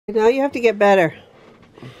Now you have to get better.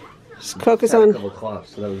 Just focus on. A couple of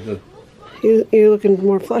coughs, so that was good. You're looking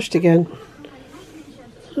more flushed again.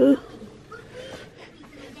 Huh?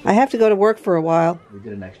 I have to go to work for a while. We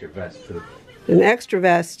did an extra vest too. An extra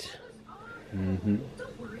vest. Mm-hmm.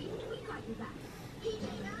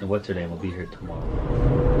 And what's her name will be here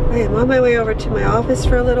tomorrow. I am on my way over to my office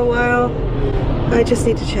for a little while. I just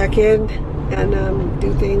need to check in and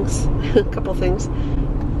do things, a couple things.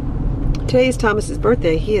 Today is Thomas's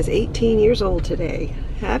birthday. He is 18 years old today.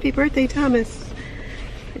 Happy birthday, Thomas.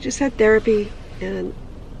 I just had therapy and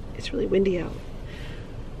it's really windy out.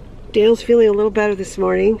 Dale's feeling a little better this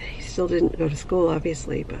morning. He still didn't go to school,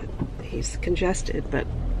 obviously, but he's congested, but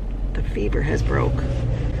the fever has broke.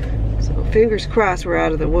 So fingers crossed we're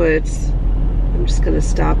out of the woods. I'm just gonna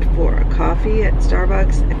stop for a coffee at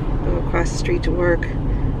Starbucks and go across the street to work,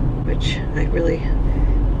 which I really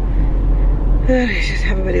I just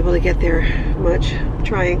haven't been able to get there much. I'm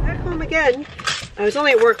trying. Back home again. I was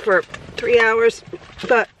only at work for 3 hours,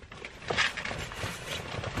 but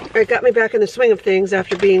it got me back in the swing of things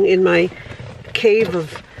after being in my cave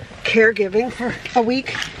of caregiving for a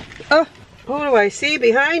week. Oh, who do I see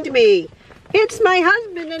behind me? It's my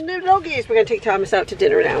husband and the doggies. We're gonna take Thomas out to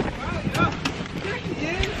dinner now.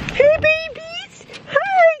 Hey babies!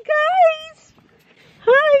 Hi guys!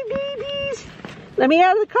 Hi babies! Let me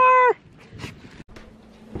out of the car.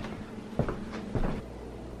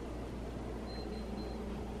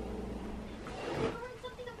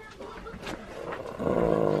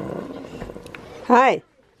 Hi.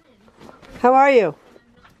 How are you?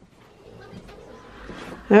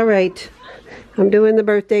 All right. I'm doing the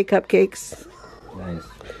birthday cupcakes. Nice.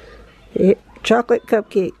 Yeah, chocolate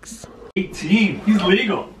cupcakes. 18. He's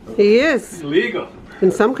legal. He is. He's legal.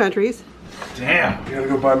 In some countries. Damn. I gotta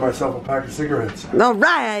go buy myself a pack of cigarettes. All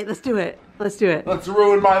right. Let's do it. Let's do it. Let's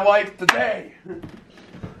ruin my life today.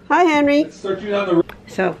 Hi, Henry. Let's start you down the road.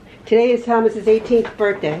 So, today is Thomas's 18th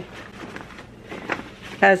birthday.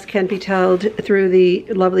 As can be told through the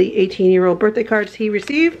lovely 18-year-old birthday cards he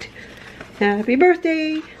received. Happy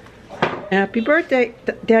birthday. Happy birthday.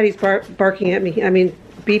 Daddy's barking at me. I mean,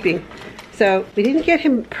 beeping. So, we didn't get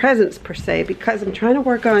him presents per se because I'm trying to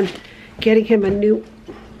work on getting him a new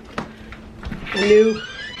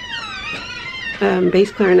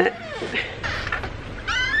bass clarinet.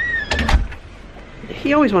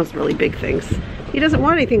 He always wants really big things. He doesn't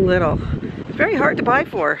want anything little. It's very hard to buy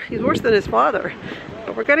for. He's worse than his father.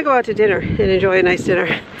 But we're gonna go out to dinner and enjoy a nice dinner.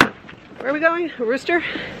 Where are we going? A rooster?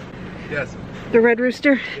 Yes. The red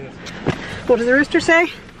rooster? Yes. What does the rooster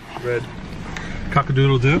say? Red.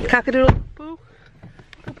 Cockadoodle-doo. Cockadoodle poo?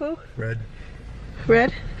 Poo poo? Red.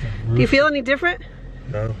 Red? Do you feel any different?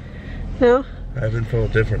 No. No? I haven't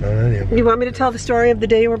felt different on any of them. You want me to tell the story of the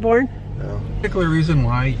day you were born? No. Particular reason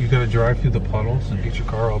why you gotta drive through the puddles and get your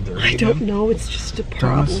car all dirty? I don't again? know, it's just a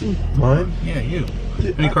Thomas? problem. Mine? Yeah, you.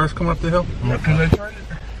 Any cars coming up the hill? No, because I tried it.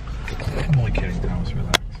 I'm only kidding, Thomas.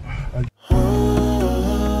 Relax.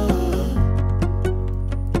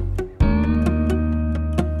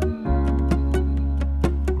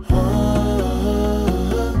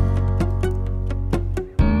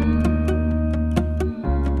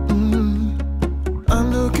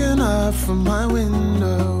 I'm looking up from my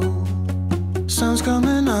window. Sun's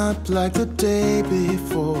coming up like the day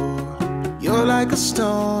before. You're like a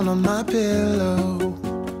stone on my pillow.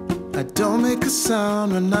 I don't make a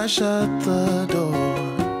sound when I shut the door.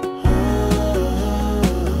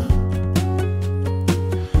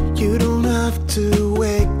 You don't have to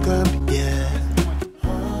wake up yet.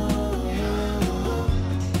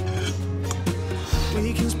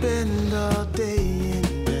 We can spend all day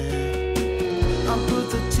in bed. I'll put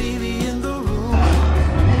the TV in the room.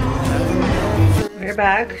 We're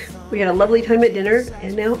back. We had a lovely time at dinner,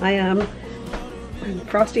 and now I'm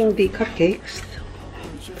frosting the cupcakes.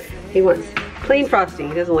 He wants plain frosting.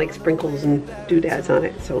 He doesn't like sprinkles and doodads on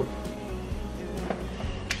it, so.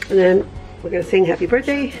 And then we're gonna sing happy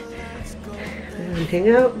birthday and hang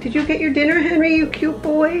out. Did you get your dinner, Henry, you cute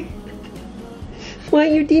boy?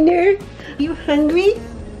 Want your dinner? Are you hungry?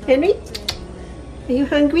 Henry? Are you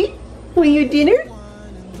hungry? Want your dinner?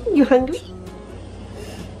 You hungry?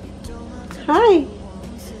 Hi.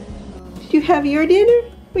 Did you have your dinner?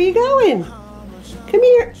 Where you going? Come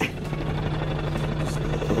here.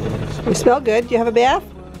 You smell good. Do you have a bath?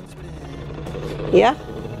 Yeah?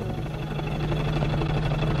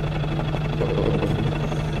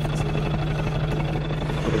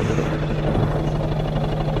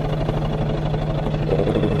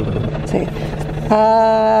 Say,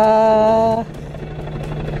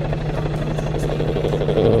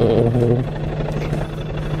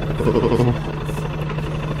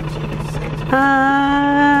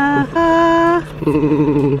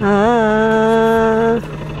 Ah.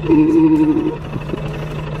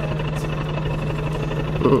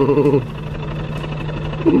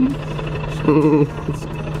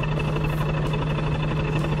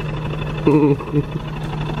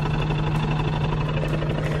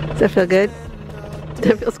 Does that feel good?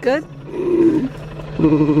 That feels good?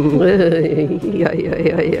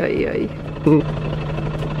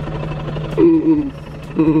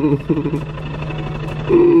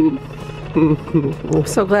 I'm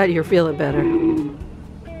so glad you're feeling better.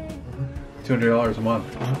 $200 a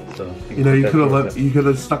month. So You know, you could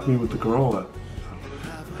have stuck me with the Corolla.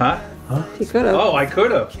 Huh? You could have. Oh, I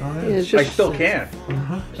could have. Yeah, I still can.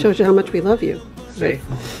 shows you how much we love you. See?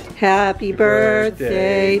 Happy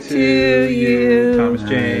birthday to you. Thomas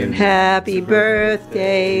James. Happy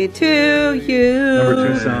birthday to you. Number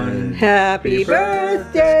 2 son. Happy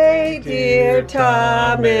birthday, dear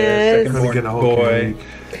Thomas. Second Gonna get a whole boy. cake.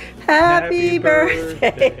 Happy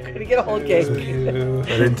birthday. Gonna get a whole cake. I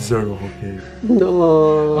didn't deserve a whole cake. I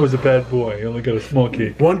No. was a bad boy. I only got a small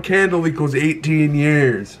cake. One candle equals 18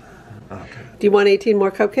 years. Okay. Do you want 18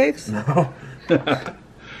 more cupcakes? No.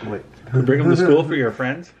 Wait. Bring them to school for your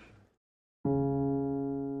friends?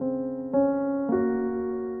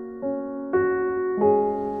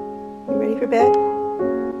 You ready for bed?